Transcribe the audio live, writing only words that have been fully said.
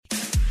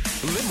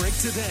Limerick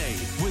Today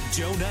with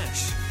Joe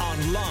Nash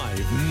on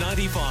Live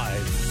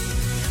 95.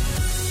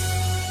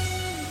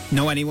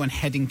 Know anyone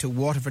heading to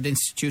Waterford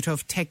Institute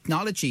of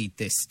Technology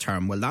this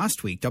term? Well,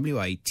 last week,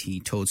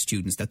 WIT told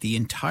students that the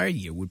entire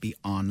year would be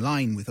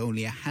online with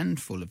only a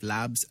handful of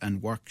labs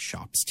and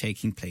workshops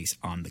taking place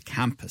on the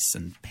campus.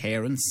 And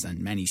parents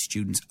and many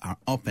students are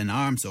up in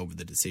arms over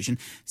the decision.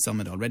 Some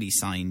had already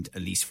signed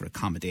a lease for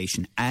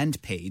accommodation and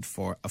paid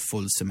for a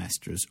full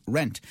semester's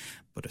rent.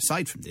 But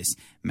aside from this,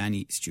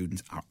 many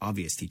students are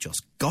obviously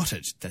just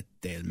gutted that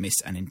they'll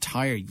miss an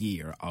entire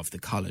year of the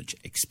college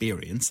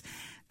experience,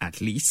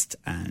 at least.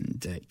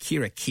 And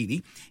Ciara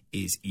Keeley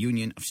is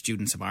Union of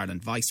Students of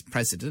Ireland Vice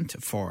President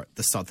for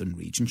the Southern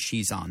Region.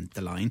 She's on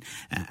the line,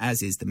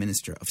 as is the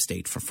Minister of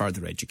State for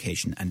Further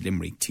Education and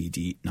Limerick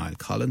TD, Niall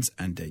Collins,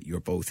 and you're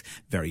both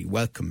very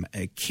welcome.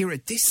 Ciara,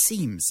 this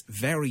seems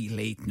very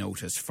late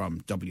notice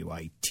from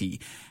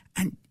WIT,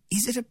 and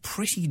is it a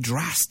pretty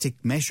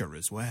drastic measure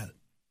as well?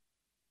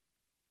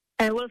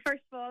 Well,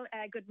 first of all,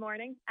 good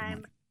morning.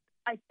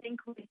 I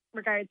think with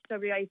regards to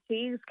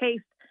WIT's case,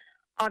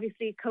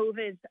 obviously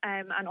COVID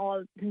and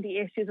all the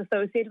issues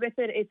associated with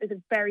it, it's a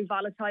very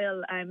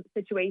volatile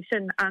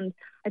situation. And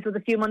I suppose a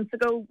few months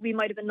ago, we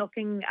might have been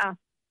looking at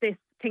this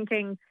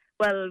thinking,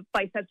 well,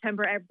 by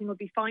September, everything will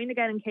be fine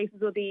again and cases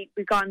will be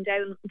gone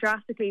down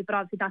drastically. But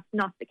obviously that's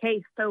not the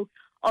case. So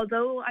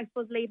although I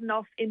suppose late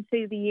enough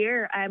into the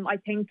year, I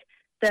think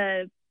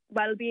the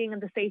well-being and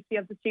the safety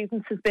of the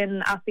students has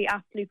been at the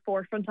absolute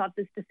forefront of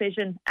this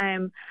decision.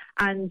 And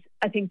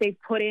I think they've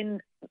put in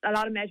a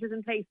lot of measures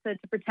in place to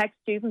protect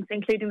students,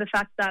 including the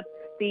fact that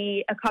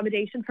the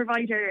accommodation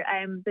provider,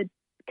 the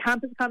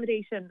campus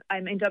accommodation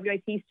in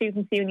WIT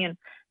Students' Union,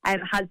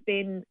 has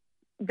been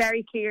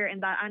very clear in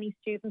that any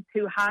students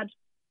who had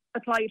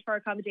applied for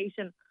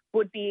accommodation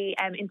would be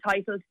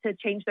entitled to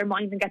change their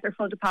mind and get their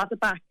full deposit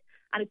back.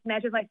 And it's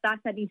measures like that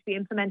need to be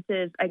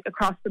implemented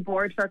across the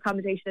board for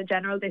accommodation in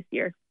general this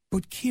year.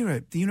 But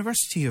Ciara, the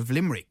University of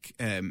Limerick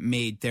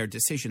made their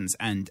decisions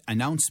and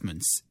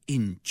announcements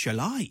in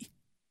July.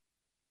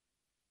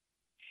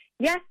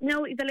 Yes,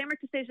 no, the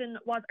Limerick decision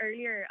was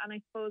earlier, and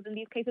I suppose in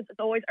these cases it's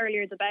always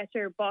earlier the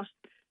better. But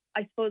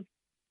I suppose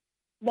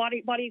what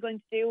are you going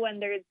to do when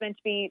there's meant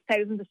to be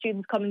thousands of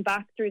students coming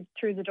back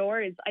through the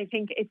doors? I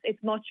think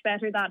it's much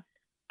better that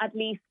at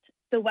least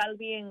the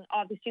well-being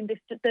of the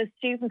students. The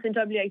students in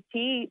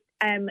WIT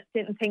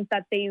didn't think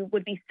that they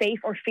would be safe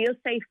or feel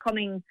safe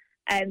coming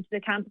to the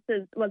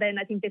campuses. Well, then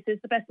I think this is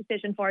the best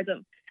decision for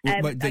them.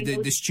 But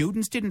the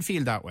students didn't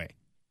feel that way.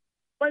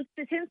 Well,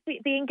 since the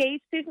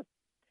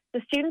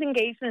student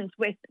engagement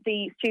with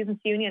the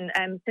Students' Union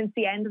since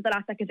the end of the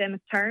last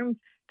academic term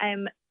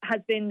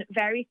has been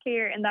very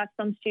clear in that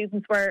some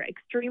students were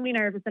extremely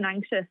nervous and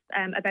anxious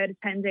about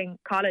attending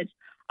college.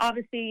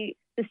 Obviously,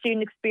 the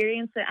student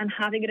experience and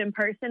having it in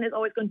person is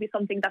always going to be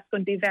something that's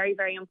going to be very,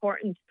 very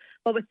important.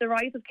 But with the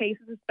rise of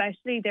cases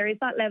especially, there is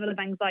that level of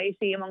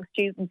anxiety among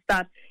students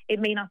that it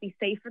may not be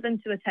safe for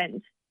them to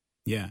attend.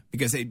 Yeah,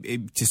 because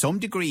to some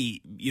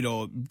degree,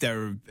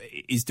 there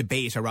is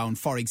debate around,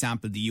 for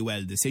example, the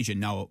UL decision.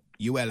 Now,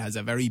 UL has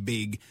a very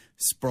big,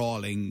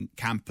 sprawling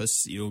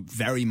campus,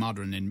 very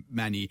modern in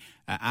many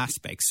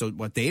aspects. So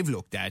what they've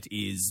looked at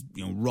is,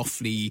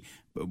 roughly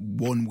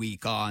 1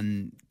 week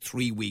on,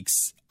 3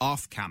 weeks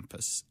off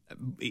campus.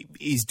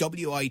 Is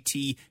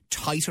WIT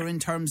tighter in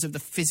terms of the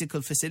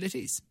physical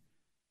facilities?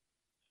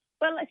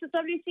 Well, I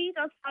suppose WIT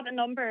does have a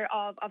number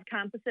of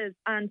campuses,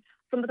 and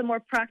some of the more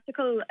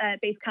practical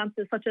based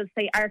campuses, such as,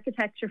 say,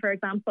 architecture, for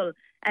example,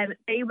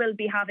 they will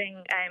be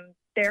having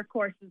their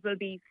courses will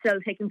be still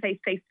taking place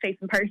face-to-face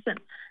in person.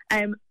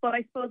 But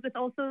I suppose it's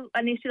also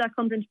an issue that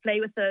comes into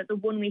play with the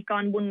 1 week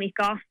on, 1 week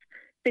off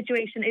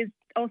situation is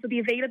also the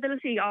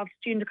availability of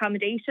student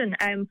accommodation,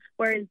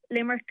 whereas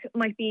Limerick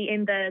might be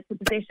in the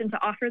position to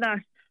offer that.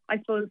 I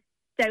suppose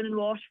down in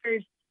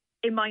Waterford,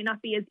 it might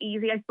not be as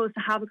easy, I suppose,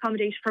 to have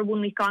accommodation for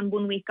 1 week on,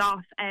 1 week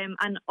off.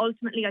 And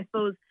ultimately, I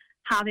suppose,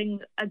 having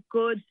a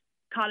good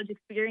college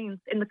experience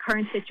in the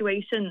current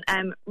situation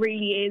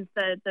really is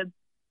the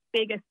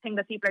biggest thing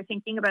that people are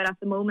thinking about at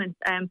the moment,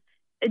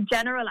 in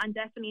general and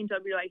definitely in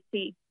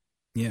WIT.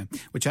 Yeah,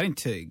 we're chatting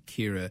to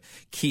Ciara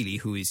Keeley,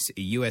 who is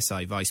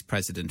USI Vice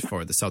President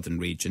for the Southern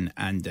Region,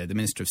 and the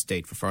Minister of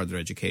State for Further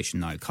Education,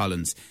 Niall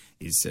Collins,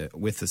 is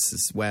with us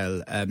as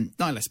well.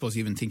 Niall, I suppose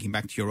even thinking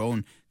back to your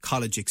own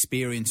college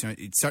experience,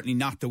 it's certainly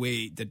not the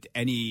way that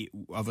any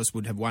of us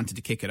would have wanted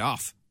to kick it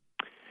off.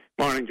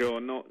 Morning, Joe.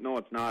 No,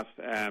 it's not.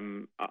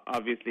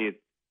 Obviously,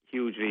 it's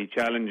hugely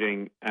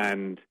challenging,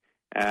 and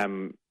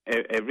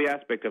every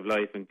aspect of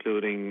life,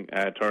 including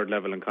third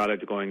level and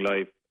college going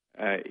life,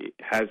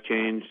 has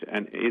changed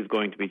and is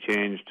going to be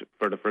changed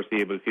for the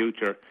foreseeable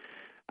future.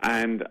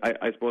 And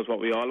I suppose what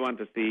we all want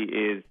to see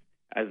is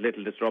as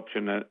little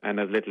disruption and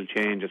as little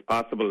change as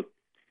possible.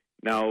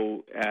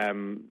 Now,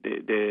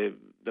 the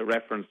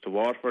reference to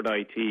Waterford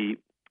IT,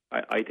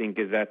 I think,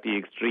 is at the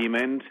extreme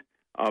end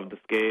of the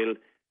scale.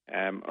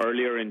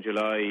 Earlier in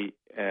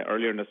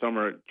the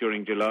summer,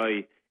 during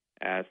July,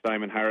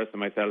 Simon Harris and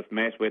myself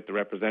met with the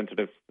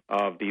representatives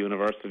of the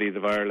universities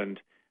of Ireland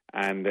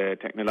and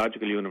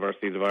technological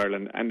universities of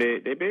Ireland, and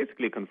they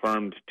basically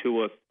confirmed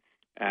to us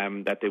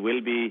that they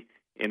will be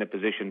in a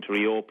position to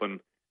reopen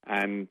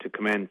and to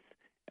commence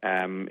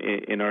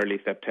in early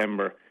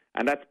September.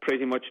 And that's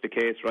pretty much the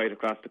case right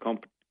across the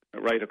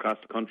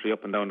country,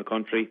 up and down the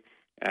country.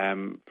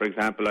 For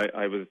example,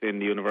 I was in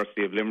the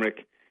University of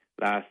Limerick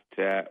last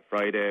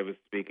Friday. I was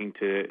speaking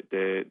to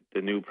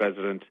the new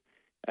president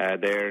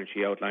there, and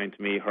she outlined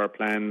to me her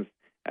plans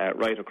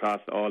right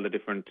across all the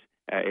different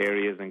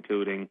areas,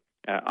 including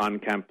on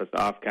campus,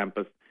 off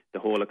campus, the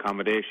whole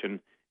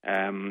accommodation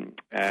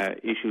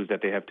issues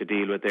that they have to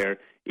deal with there.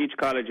 Each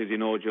college, as you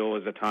know, Joe,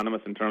 is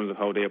autonomous in terms of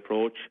how they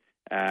approach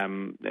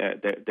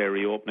their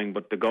reopening,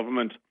 but the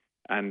government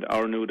and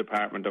our new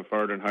Department of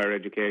Further and Higher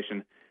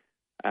Education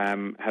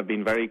have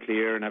been very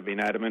clear and have been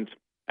adamant,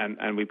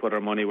 and we put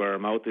our money where our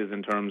mouth is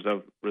in terms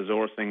of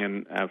resourcing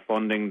and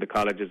funding the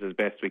colleges as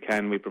best we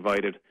can. We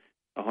provided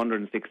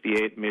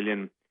 168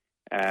 million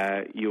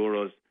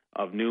euros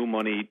of new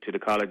money to the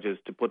colleges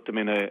to put them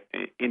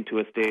into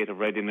a state of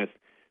readiness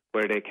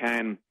where they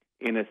can,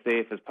 in as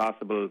safe as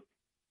possible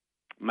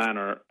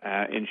manner,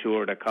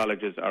 ensure that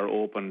colleges are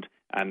opened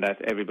and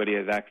that everybody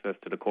has access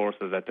to the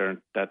courses that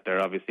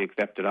they're obviously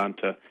accepted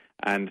onto,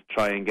 and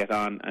try and get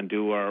on and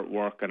do our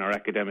work and our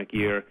academic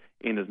year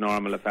in as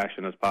normal a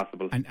fashion as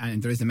possible.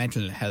 And there is the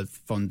mental health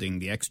funding,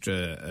 the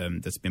extra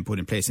that's been put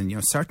in place, and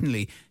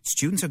certainly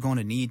students are going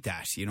to need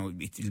that. It'll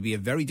be a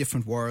very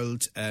different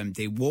world.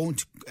 They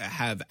won't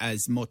have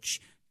as much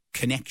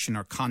connection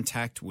or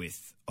contact with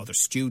other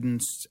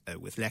students,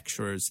 with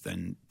lecturers,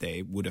 than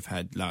they would have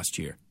had last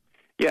year.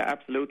 Yeah,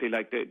 absolutely.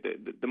 Like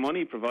the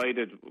money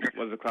provided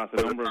was across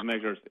a number of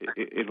measures.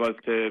 It was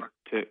to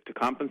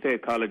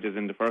compensate colleges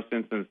in the first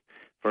instance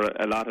for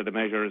a lot of the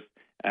measures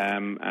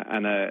and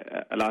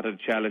a lot of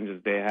the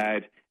challenges they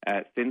had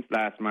since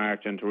last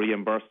March, and to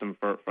reimburse them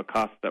for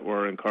costs that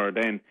were incurred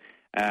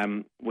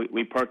then.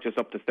 We purchased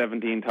up to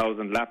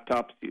 17,000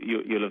 laptops.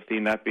 You'll have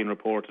seen that being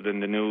reported in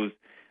the news.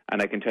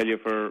 And I can tell you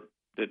for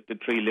the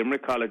three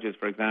Limerick colleges,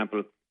 for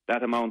example,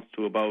 that amounts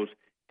to about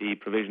the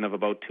provision of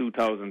about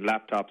 2,000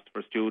 laptops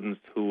for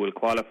students who will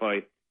qualify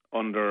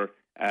under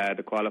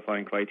the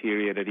qualifying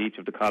criteria that each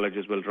of the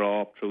colleges will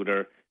draw up through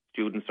their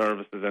student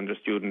services and their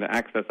student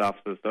access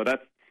offices. So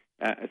that's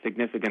a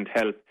significant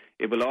help.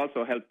 It will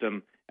also help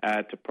them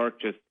to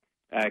purchase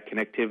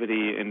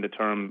connectivity in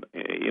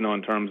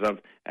terms of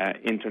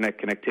internet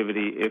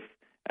connectivity. If,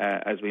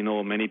 as we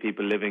know, many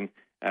people living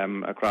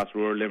across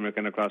rural Limerick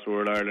and across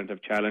rural Ireland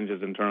have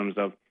challenges in terms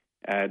of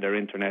their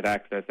internet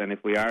access, and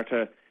if we are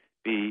to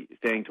be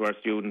saying to our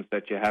students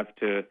that you have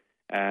to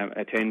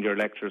attend your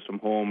lectures from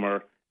home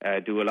or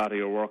do a lot of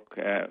your work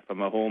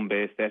from a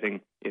home-based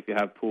setting, if you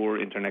have poor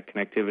internet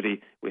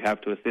connectivity, we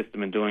have to assist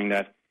them in doing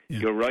that. Yeah.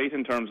 You're right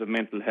in terms of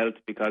mental health,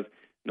 because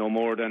no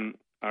more than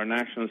our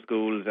national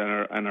schools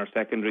and our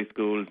secondary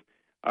schools,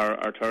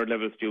 our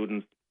third-level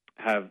students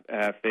have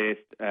faced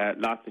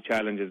lots of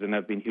challenges and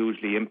have been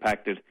hugely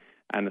impacted,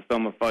 and the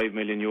sum of €5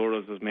 million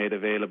was made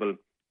available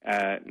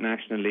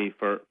nationally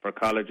for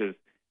colleges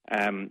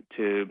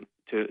to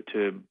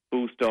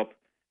boost up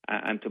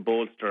and to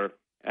bolster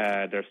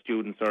their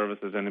student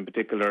services, and in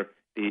particular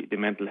the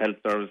mental health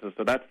services.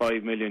 So that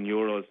 €5 million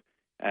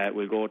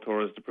will go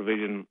towards the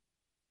provision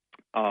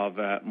of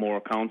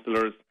more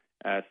counsellors,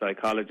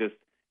 psychologists.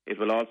 It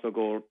will also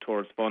go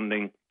towards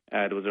funding.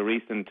 There was a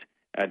recent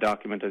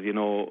document, as you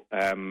know,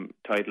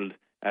 titled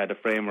The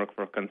Framework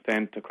for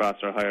Consent across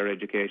our higher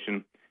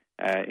education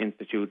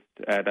institutes.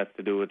 That's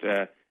to do with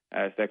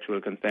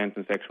sexual consent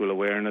and sexual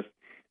awareness.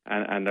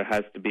 And there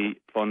has to be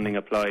funding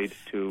applied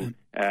to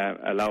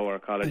allow our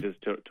colleges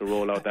to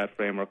roll out that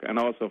framework, and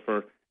also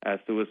for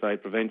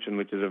suicide prevention,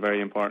 which is a very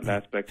important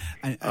aspect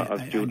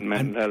of student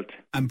mental health.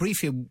 And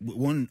briefly,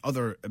 one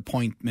other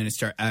point,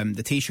 Minister,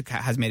 the Taoiseach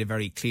has made it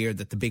very clear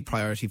that the big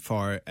priority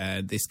for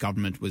this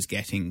government was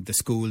getting the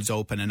schools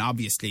open, and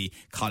obviously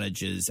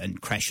colleges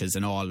and creches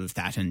and all of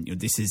that, and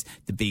this is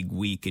the big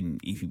week, and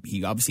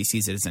he obviously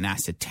sees it as an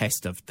acid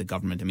test of the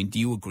government. I mean, do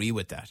you agree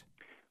with that?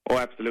 Oh,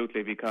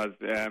 absolutely, because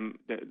there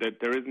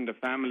isn't a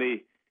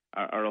family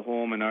or a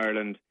home in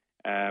Ireland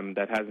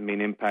that hasn't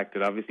been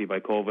impacted, obviously, by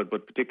COVID,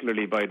 but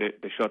particularly by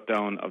the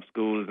shutdown of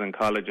schools and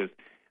colleges.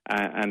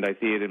 And I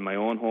see it in my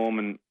own home,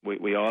 and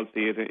we all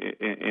see it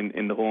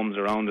in the homes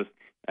around us.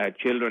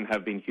 Children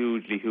have been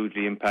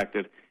hugely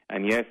impacted.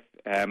 And yes,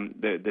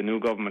 the new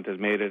government has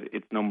made it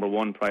its number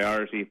one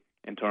priority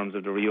in terms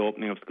of the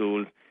reopening of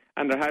schools.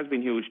 And there has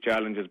been huge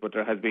challenges, but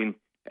there has been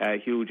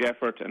huge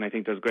effort, and I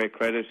think there's great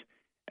credit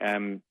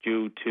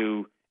due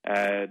to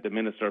the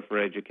Minister for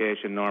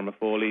Education, Norma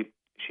Foley.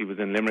 She was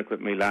in Limerick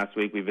with me last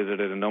week. We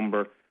visited a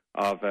number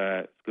of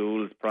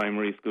schools,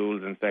 primary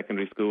schools and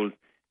secondary schools,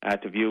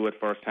 to view it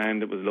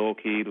firsthand. It was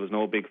low-key. There was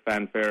no big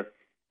fanfare,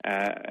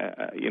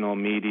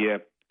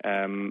 media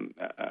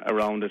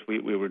around it.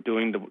 We were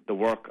doing the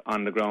work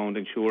on the ground,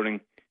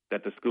 ensuring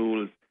that the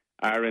schools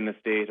are in a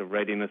state of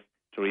readiness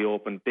to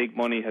reopen. Big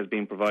money has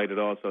been provided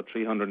also.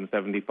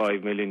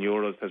 €375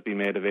 million has been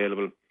made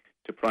available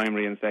to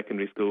primary and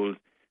secondary schools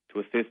to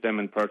assist them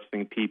in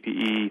purchasing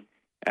PPE,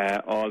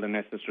 all the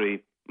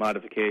necessary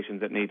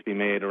modifications that need to be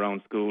made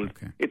around schools.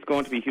 Okay. It's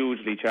going to be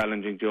hugely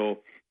challenging, Joe.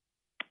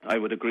 I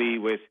would agree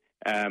with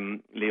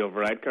Leo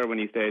Varadkar when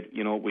he said,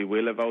 we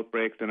will have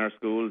outbreaks in our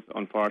schools,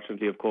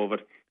 unfortunately, of COVID.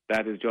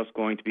 That is just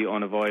going to be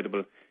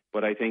unavoidable.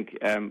 But I think,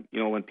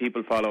 when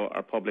people follow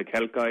our public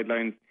health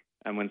guidelines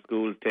and when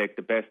schools take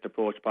the best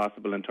approach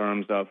possible in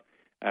terms of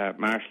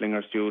marshalling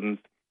our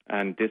students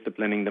and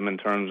disciplining them in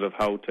terms of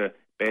how to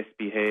best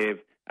behave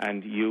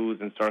and use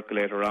and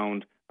circulate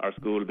around our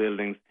school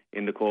buildings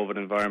in the COVID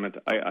environment,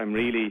 I'm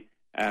really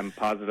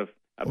positive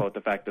about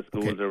the fact that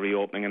schools are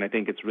reopening, and I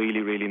think it's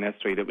really, really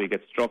necessary that we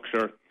get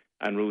structure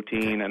and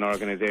routine and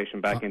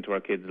organisation back into our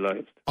kids'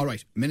 lives. All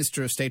right.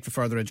 Minister of State for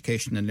Further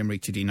Education in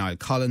Limerick TD Niall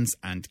Collins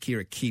and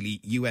Ciara Keeley,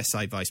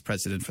 USI Vice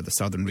President for the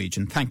Southern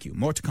Region. Thank you.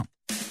 More to come.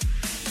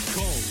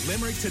 Call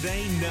Limerick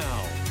Today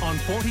now on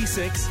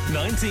 46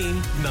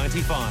 19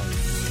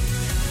 95.